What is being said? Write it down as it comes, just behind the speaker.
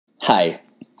Hi,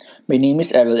 my name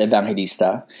is Erol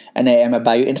Evangelista, and I am a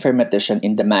bioinformatician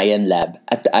in the Mayan Lab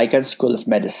at the Icahn School of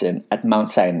Medicine at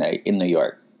Mount Sinai in New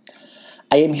York.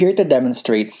 I am here to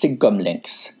demonstrate SigCom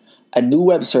Links, a new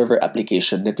web server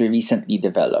application that we recently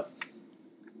developed.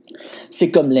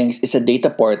 SigCom Links is a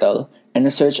data portal and a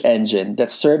search engine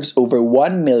that serves over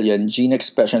 1 million gene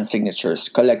expression signatures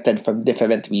collected from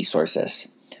different resources.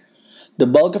 The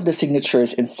bulk of the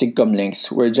signatures in SigCom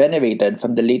Links were generated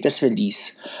from the latest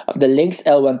release of the Links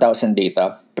L1000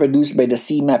 data produced by the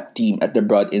CMAP team at the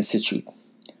Broad Institute.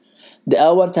 The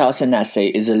L1000 assay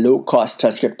is a low-cost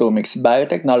transcriptomics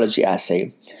biotechnology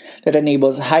assay that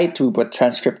enables high-throughput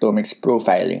transcriptomics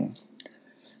profiling.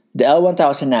 The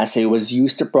L1000 assay was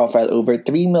used to profile over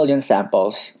 3 million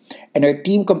samples, and our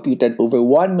team computed over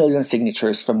 1 million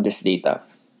signatures from this data.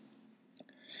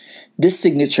 These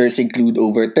signatures include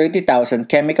over 30,000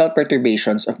 chemical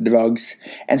perturbations of drugs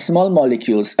and small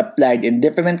molecules applied in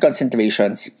different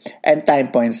concentrations and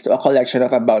time points to a collection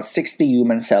of about 60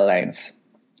 human cell lines.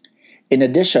 In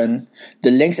addition, the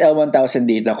Links L1000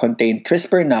 data contained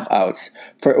CRISPR knockouts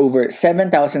for over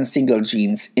 7,000 single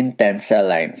genes in 10 cell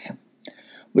lines.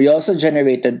 We also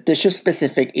generated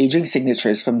tissue-specific aging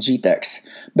signatures from GTEx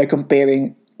by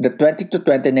comparing the 20 to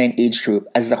 29 age group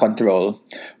as the control,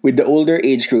 with the older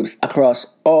age groups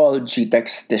across all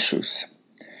GTEx tissues.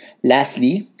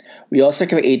 Lastly, we also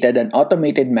created an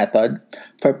automated method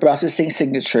for processing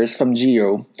signatures from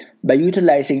GEO by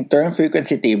utilizing term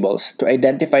frequency tables to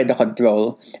identify the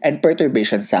control and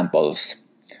perturbation samples.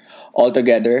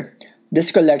 Altogether,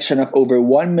 this collection of over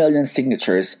 1 million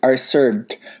signatures are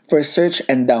served for search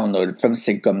and download from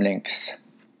SigCom Links.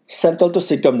 Central to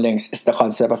SigCom Links is the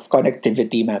concept of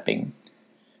connectivity mapping.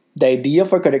 The idea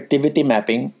for connectivity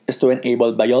mapping is to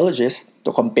enable biologists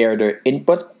to compare their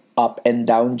input, up and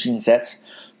down gene sets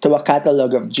to a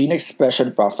catalog of gene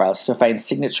expression profiles to find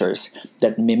signatures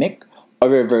that mimic or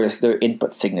reverse their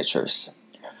input signatures.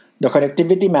 The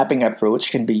connectivity mapping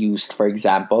approach can be used, for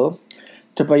example,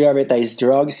 to prioritize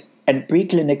drugs and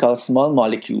preclinical small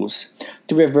molecules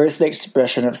to reverse the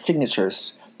expression of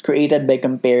signatures created by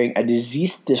comparing a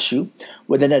diseased tissue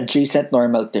with an adjacent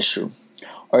normal tissue,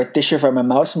 or tissue from a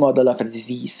mouse model of a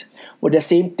disease with the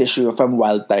same tissue from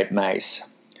wild-type mice.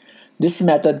 This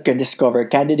method can discover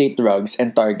candidate drugs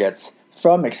and targets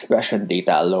from expression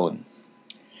data alone.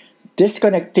 This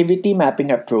connectivity mapping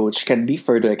approach can be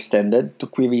further extended to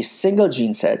query single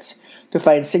gene sets to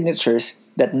find signatures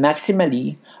that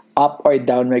maximally up or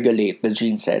down regulate the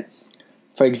gene set.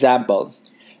 For example,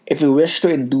 if we wish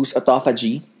to induce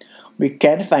autophagy, we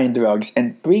can find drugs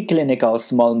and preclinical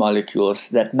small molecules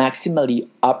that maximally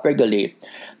upregulate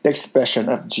the expression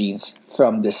of genes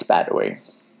from this pathway.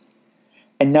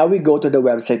 And now we go to the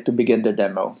website to begin the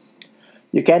demo.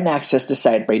 You can access the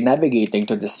site by navigating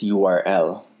to this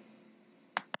URL.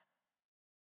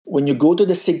 When you go to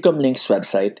the SigCom Links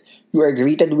website, you are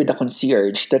greeted with a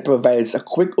concierge that provides a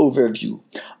quick overview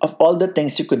of all the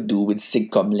things you could do with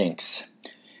SigCom Links.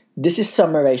 This is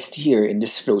summarized here in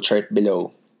this flowchart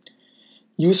below.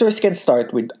 Users can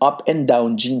start with up and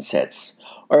down gene sets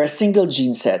or a single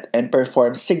gene set and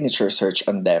perform signature search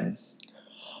on them.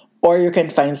 Or you can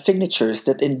find signatures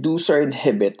that induce or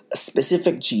inhibit a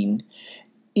specific gene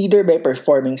either by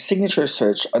performing signature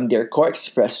search on their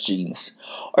co-expressed genes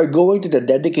or going to the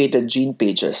dedicated gene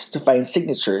pages to find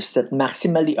signatures that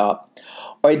maximally up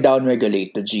or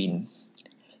down-regulate the gene.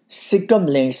 SigCom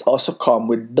Links also come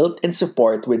with built-in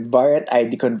support with variant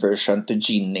ID conversion to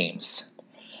gene names.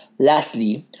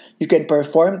 Lastly, you can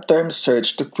perform term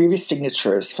search to query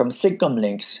signatures from SigCom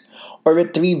Links or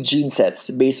retrieve gene sets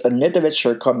based on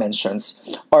literature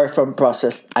conventions or from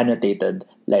processed annotated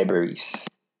libraries.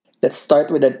 Let's start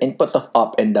with an input of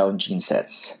up and down gene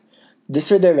sets.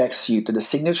 This redirects you to the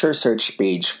signature search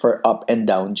page for up and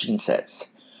down gene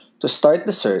sets. To start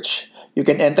the search, you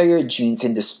can enter your genes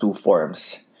in these two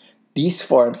forms. These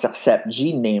forms accept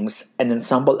gene names and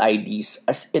ensemble IDs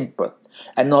as input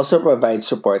and also provide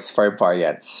supports for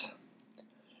variants.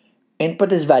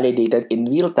 Input is validated in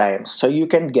real time so you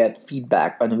can get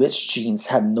feedback on which genes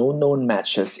have no known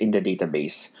matches in the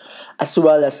database, as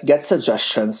well as get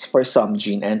suggestions for some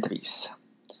gene entries.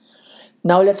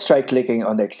 Now let's try clicking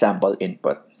on the example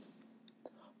input.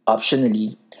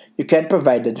 Optionally, you can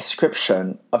provide the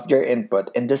description of your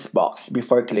input in this box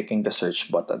before clicking the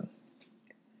search button.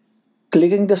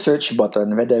 Clicking the search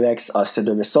button redirects us to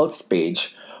the results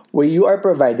page where you are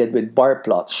provided with bar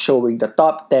plots showing the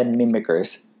top 10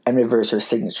 mimickers and reverser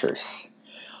signatures.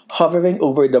 Hovering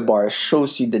over the bar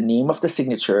shows you the name of the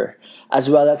signature as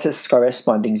well as its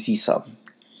corresponding z-sum.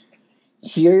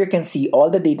 Here you can see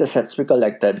all the datasets we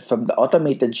collected from the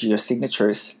automated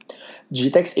geosignatures,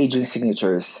 GTEx aging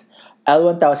signatures,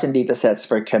 L1000 datasets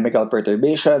for chemical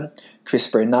perturbation,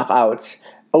 CRISPR knockouts,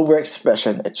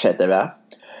 overexpression, etc.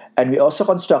 And we also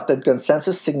constructed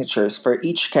consensus signatures for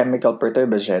each chemical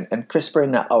perturbagen and CRISPR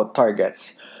knockout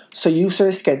targets, so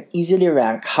users can easily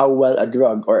rank how well a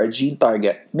drug or a gene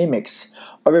target mimics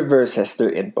or reverses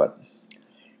their input.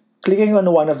 Clicking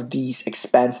on one of these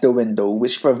expands the window,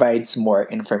 which provides more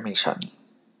information.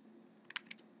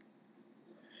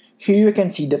 Here you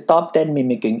can see the top 10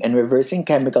 mimicking and reversing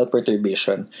chemical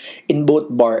perturbation in both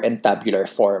bar and tabular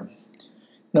form.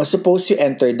 Now suppose you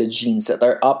enter the genes that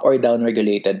are up or down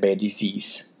regulated by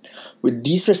disease. With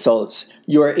these results,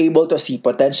 you are able to see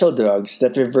potential drugs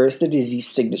that reverse the disease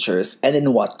signatures and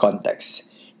in what context.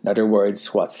 In other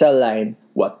words, what cell line,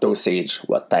 what dosage,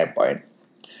 what time point.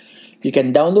 You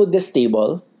can download this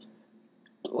table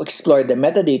to explore the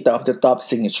metadata of the top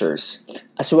signatures,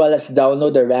 as well as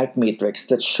download the rank matrix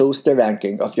that shows the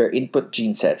ranking of your input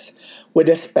gene sets with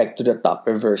respect to the top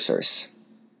reversers.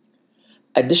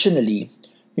 Additionally,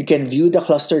 you can view the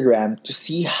clustergram to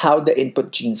see how the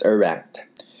input genes are ranked.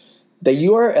 The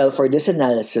URL for this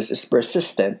analysis is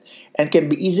persistent and can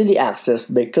be easily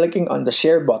accessed by clicking on the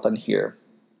Share button here.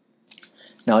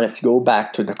 Now let's go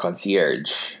back to the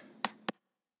concierge.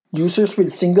 Users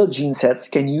with single gene sets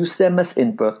can use them as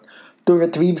input to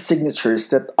retrieve signatures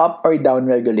that up or down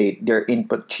regulate their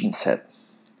input gene set.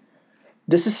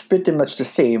 This is pretty much the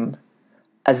same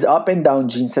as the up and down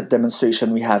gene set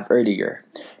demonstration we had earlier,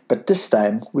 but this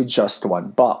time with just one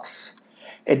box.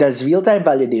 It does real-time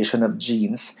validation of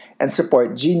genes and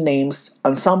support gene names,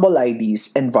 ensemble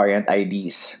IDs, and variant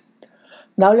IDs.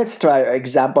 Now let's try our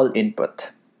example input.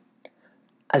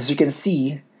 As you can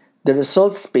see, the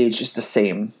results page is the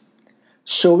same,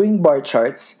 showing bar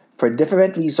charts for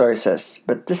different resources,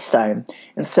 but this time,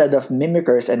 instead of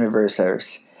mimickers and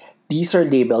reversers, these are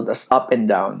labeled as up and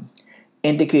down,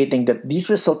 indicating that these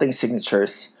resulting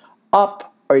signatures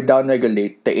up or down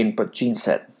regulate the input gene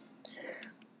set.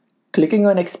 Clicking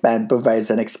on Expand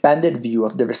provides an expanded view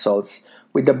of the results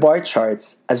with the bar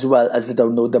charts as well as the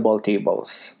downloadable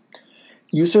tables.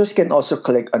 Users can also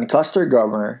click on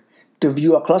Clustergrammer to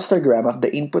view a clustergram of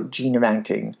the input gene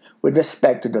ranking with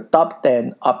respect to the top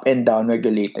 10 up and down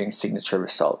regulating signature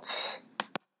results.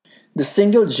 The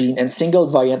single gene and single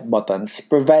variant buttons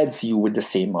provides you with the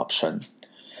same option.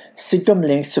 SigCom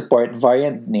links support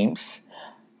variant names,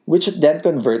 which it then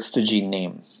converts to gene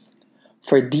name.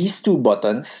 For these two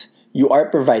buttons, you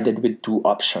are provided with two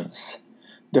options.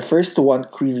 The first one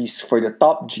queries for the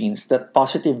top genes that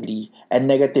positively and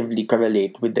negatively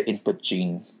correlate with the input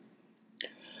gene.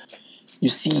 You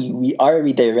see, we are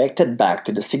redirected back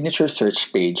to the signature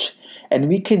search page, and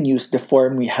we can use the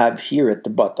form we have here at the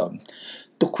bottom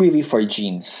to query for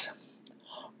genes.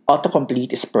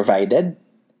 Autocomplete is provided,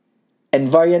 and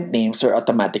variant names are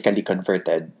automatically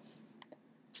converted.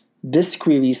 This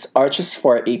queries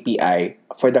Arches4 API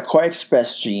for the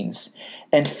co-expressed genes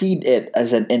and feed it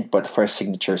as an input for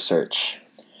signature search.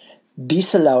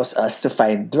 This allows us to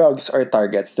find drugs or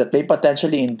targets that may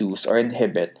potentially induce or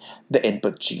inhibit the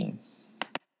input gene.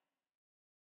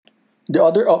 The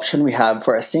other option we have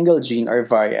for a single gene or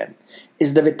variant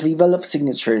is the retrieval of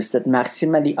signatures that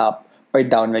maximally up or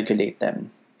down regulate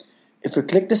them. If we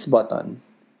click this button,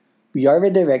 we are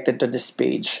redirected to this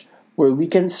page where we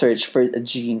can search for a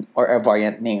gene or a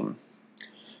variant name.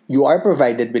 You are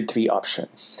provided with three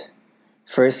options.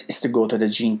 First is to go to the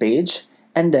gene page,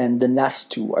 and then the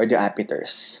last two are the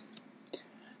appeters.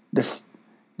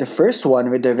 The first one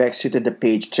redirects you to the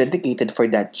page dedicated for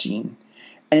that gene,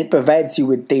 and it provides you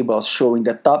with tables showing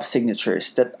the top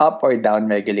signatures that up or down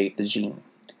regulate the gene.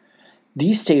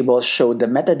 These tables show the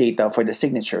metadata for the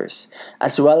signatures,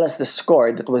 as well as the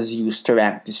score that was used to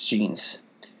rank these genes.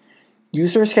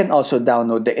 Users can also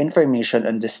download the information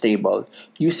on this table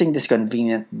using this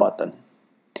convenient button.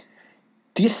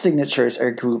 These signatures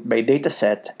are grouped by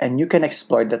dataset, and you can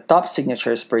explore the top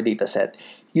signatures per dataset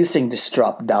using this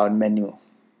drop-down menu.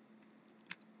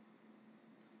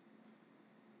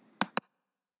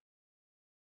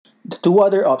 The two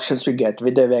other options we get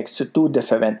redirects to two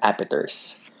different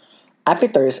appeters.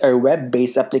 Appeters are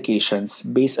web-based applications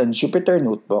based on Jupyter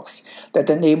notebooks that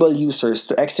enable users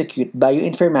to execute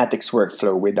bioinformatics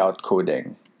workflow without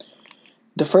coding.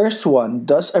 The first one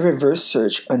does a reverse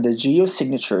search on the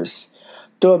geosignatures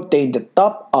to obtain the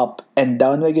top up and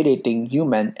down regulating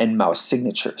human and mouse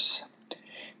signatures.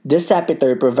 This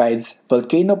appeter provides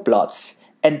volcano plots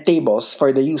and tables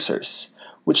for the users,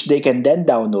 which they can then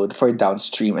download for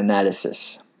downstream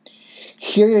analysis.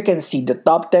 Here you can see the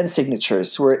top 10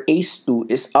 signatures where ACE2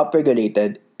 is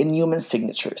upregulated in human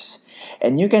signatures,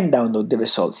 and you can download the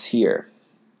results here.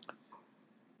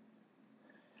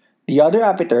 The other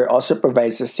operator also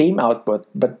provides the same output,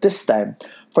 but this time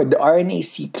for the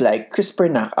RNA-seq-like CRISPR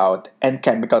knockout and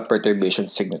chemical perturbation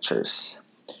signatures.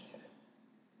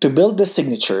 To build the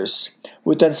signatures,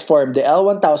 we transform the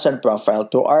L1000 profile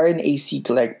to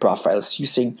RNA-seq-like profiles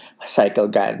using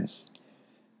CycleGAN.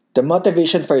 The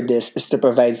motivation for this is to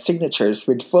provide signatures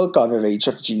with full coverage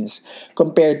of genes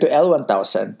compared to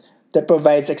L1000 that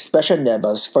provides expression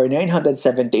levels for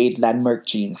 978 landmark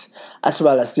genes as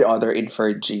well as the other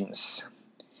inferred genes.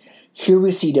 Here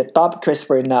we see the top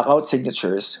CRISPR knockout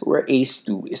signatures where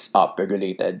ACE2 is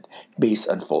upregulated based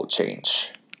on fold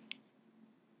change.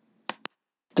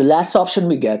 The last option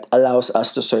we get allows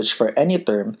us to search for any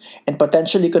term and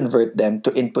potentially convert them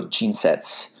to input gene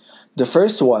sets. The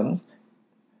first one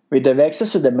redirects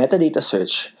us to the Metadata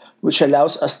Search, which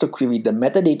allows us to query the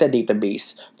metadata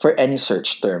database for any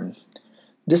search term.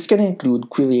 This can include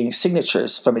querying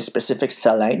signatures from specific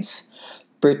cell lines,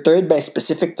 perturbed by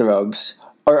specific drugs,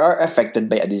 or are affected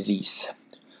by a disease.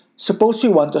 Suppose we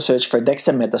want to search for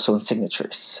dexamethasone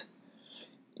signatures.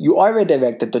 You are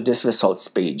redirected to this results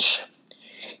page.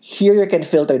 Here you can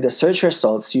filter the search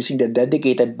results using the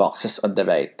dedicated boxes on the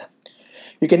right.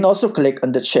 You can also click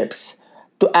on the chips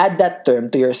to add that term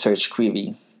to your search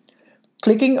query.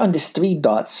 Clicking on these three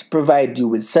dots provide you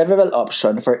with several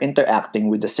options for interacting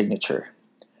with the signature.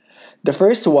 The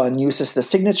first one uses the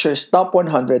signature's top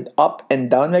 100 up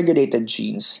and down regulated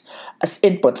genes as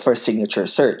input for signature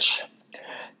search.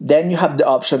 Then you have the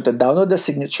option to download the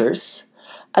signatures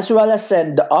as well as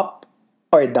send the up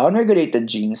or down regulated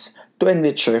genes to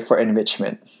Enricher for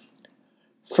enrichment.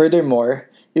 Furthermore,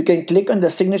 you can click on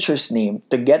the signature's name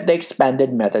to get the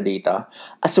expanded metadata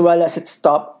as well as its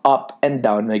top, up, and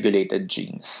down regulated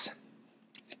genes.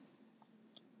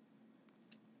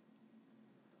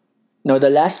 Now the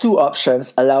last two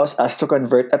options allows us to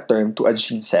convert a term to a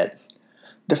gene set.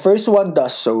 The first one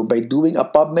does so by doing a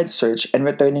PubMed search and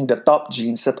returning the top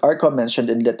genes that are mentioned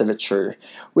in literature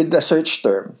with the search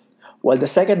term, while the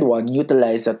second one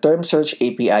utilizes the term search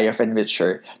API of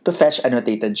Enricher to fetch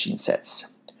annotated gene sets.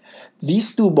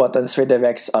 These two buttons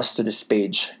redirects us to this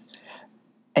page,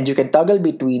 and you can toggle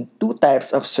between two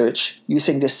types of search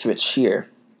using this switch here.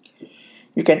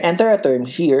 You can enter a term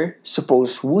here,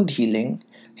 suppose wound healing,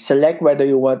 select whether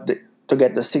you want to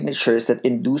get the signatures that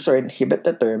induce or inhibit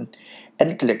the term,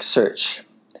 and click search.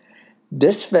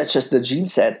 This fetches the gene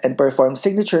set and performs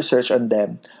signature search on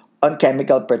them on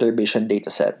chemical perturbation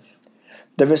dataset.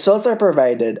 The results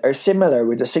provided are similar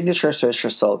with the signature search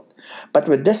result, but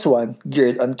with this one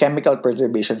geared on chemical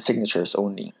perturbation signatures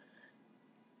only.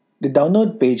 The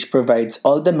download page provides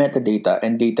all the metadata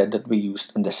and data that we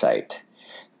used on the site.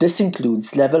 This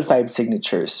includes level 5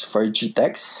 signatures for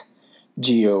GTEx,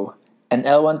 GEO, and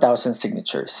L1000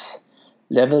 signatures,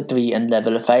 level 3 and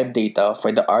level 5 data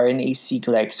for the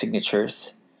RNA-seq-like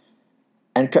signatures,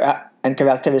 and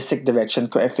characteristic direction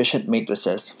coefficient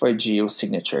matrices for GEO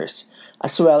signatures,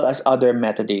 as well as other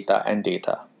metadata and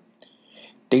data.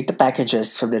 Data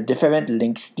packages from the different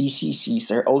links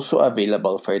DCCs are also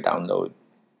available for download.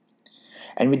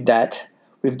 And with that,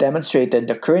 we've demonstrated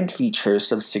the current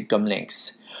features of SigCom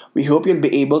links. We hope you'll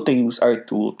be able to use our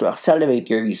tool to accelerate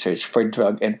your research for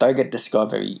drug and target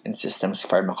discovery in systems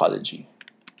pharmacology.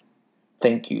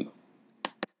 Thank you.